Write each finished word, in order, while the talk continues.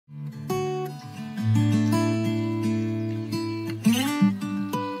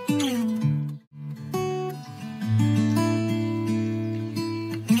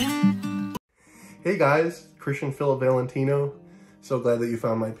guys, Kristian Phillip Valentino. So glad that you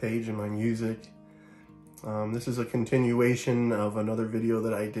found my page and my music. This is a continuation of another video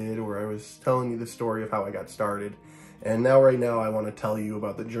that I did where I was telling you the story of how I got started. And right now I want to tell you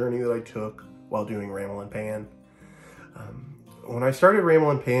about the journey that I took while doing Ramblin' Pan. When I started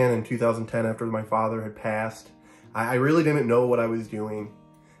Ramblin' Pan in 2010 after my father had passed, I really didn't know what I was doing.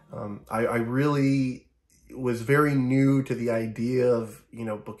 I really was very new to the idea of,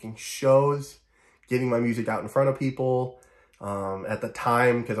 booking shows, getting my music out in front of people. At the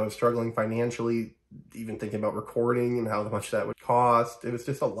time, because I was struggling financially, even thinking about recording and how much that would cost. It was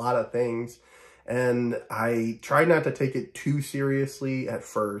just a lot of things. And I tried not to take it too seriously at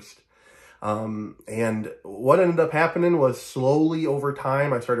first. And what ended up happening was slowly over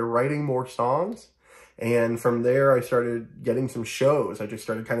time, I started writing more songs. And from there, I started getting some shows. I just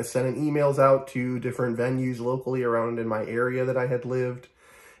started kind of sending emails out to different venues locally around in my area that I had lived.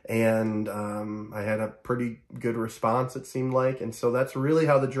 And I had a pretty good response, it seemed like. And so that's really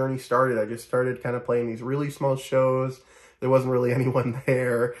how the journey started. I just started kind of playing these really small shows. There wasn't really anyone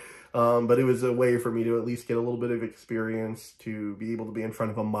there. But it was a way for me to at least get a little bit of experience, to be able to be in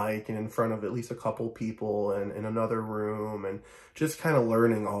front of a mic and in front of at least a couple people and in another room, and just kind of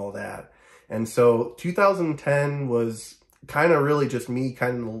learning all that. And so 2010 was kind of really just me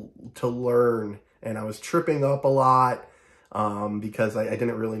kind of to learn, and I was tripping up a lot because I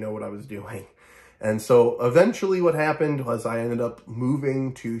didn't really know what I was doing. And so eventually what happened was I ended up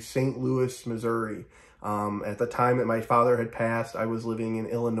moving to St. Louis, Missouri. At the time that my father had passed, I was living in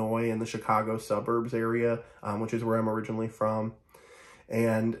Illinois in the Chicago suburbs area, which is where I'm originally from.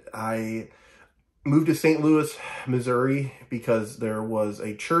 And I moved to St. Louis, Missouri, because there was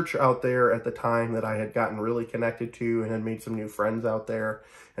a church out there at the time that I had gotten really connected to and had made some new friends out there.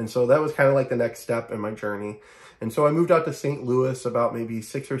 And so that was kind of like the next step in my journey. And so I moved out to St. Louis about maybe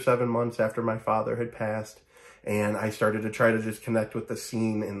 6 or 7 months after my father had passed. And I started to try to just connect with the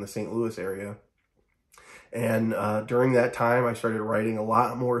scene in the St. Louis area. And during that time, I started writing a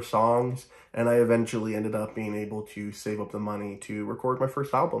lot more songs, and I eventually ended up being able to save up the money to record my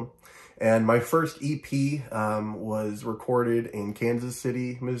first album. And my first EP was recorded in Kansas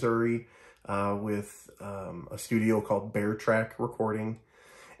City, Missouri, with a studio called Bear Track Recording.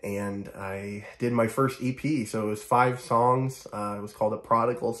 And I did my first EP, so it was 5 songs. It was called A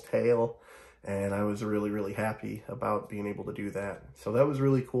Prodigal's Tale, and I was really, really happy about being able to do that. So that was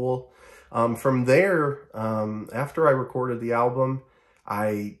really cool. From there, after I recorded the album,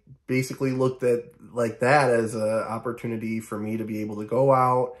 I basically looked at that as an opportunity for me to be able to go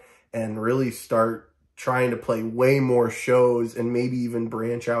out and really start trying to play way more shows and maybe even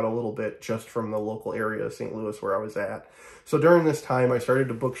branch out a little bit just from the local area of St. Louis where I was at. So during this time, I started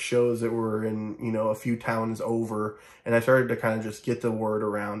to book shows that were in, a few towns over, and I started to kind of just get the word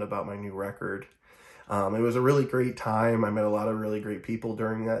around about my new record. It was a really great time. I met a lot of really great people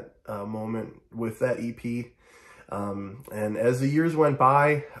during that moment with that EP. And as the years went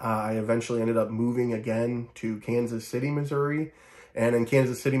by, I eventually ended up moving again to Kansas City, Missouri. And in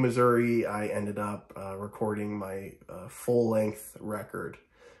Kansas City, Missouri, I ended up recording my full-length record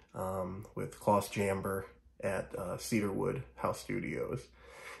with Klaus Jamber at Cedarwood House Studios.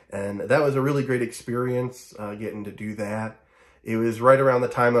 And that was a really great experience, getting to do that. It was right around the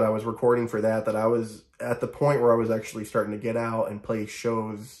time that I was recording for that I was at the point where I was actually starting to get out and play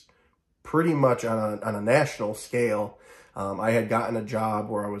shows pretty much on a national scale. I had gotten a job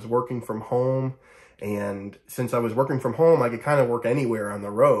where I was working from home, and since I was working from home, I could kind of work anywhere on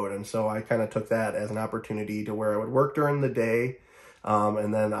the road. And so I kind of took that as an opportunity to where I would work during the day,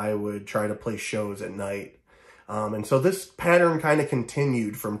 and then I would try to play shows at night. And so this pattern kind of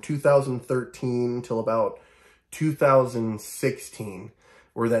continued from 2013 till about 2016,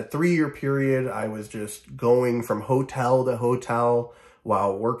 where that 3-year period, I was just going from hotel to hotel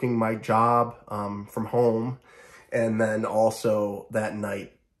while working my job from home, and then also that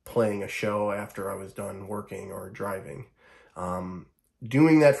night playing a show after I was done working or driving.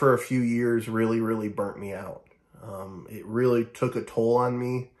 Doing that for a few years really, really burnt me out. It really took a toll on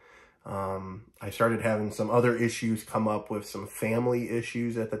me. I started having some other issues come up with some family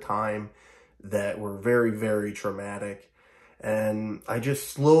issues at the time that were very, very traumatic. And I just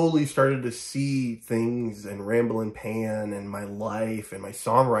slowly started to see things in Ramblin' Pan and my life and my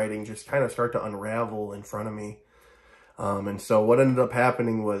songwriting just kind of start to unravel in front of me. And so what ended up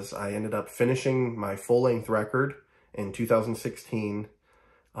happening was I ended up finishing my full-length record in 2016,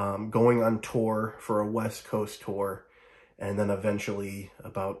 going on tour for a West Coast tour, and then eventually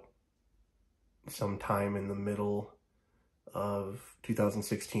about sometime in the middle of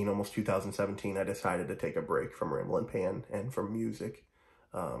 2016, almost 2017, I decided to take a break from Ramblin' Pan and from music.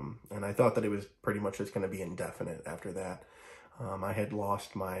 And I thought that it was pretty much just going to be indefinite after that. I had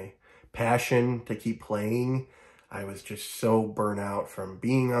lost my passion to keep playing. I was just so burnt out from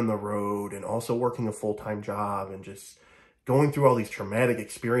being on the road and also working a full-time job and just going through all these traumatic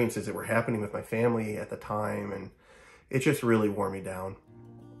experiences that were happening with my family at the time. And it just really wore me down.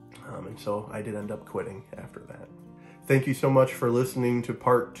 And so I did end up quitting after that. Thank you so much for listening to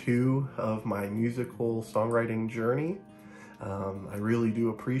part 2 of my musical songwriting journey. I really do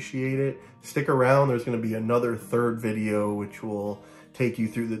appreciate it. Stick around, there's going to be another 3rd video which will take you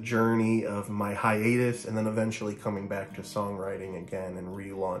through the journey of my hiatus and then eventually coming back to songwriting again and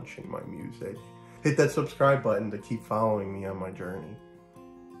relaunching my music. Hit that subscribe button to keep following me on my journey.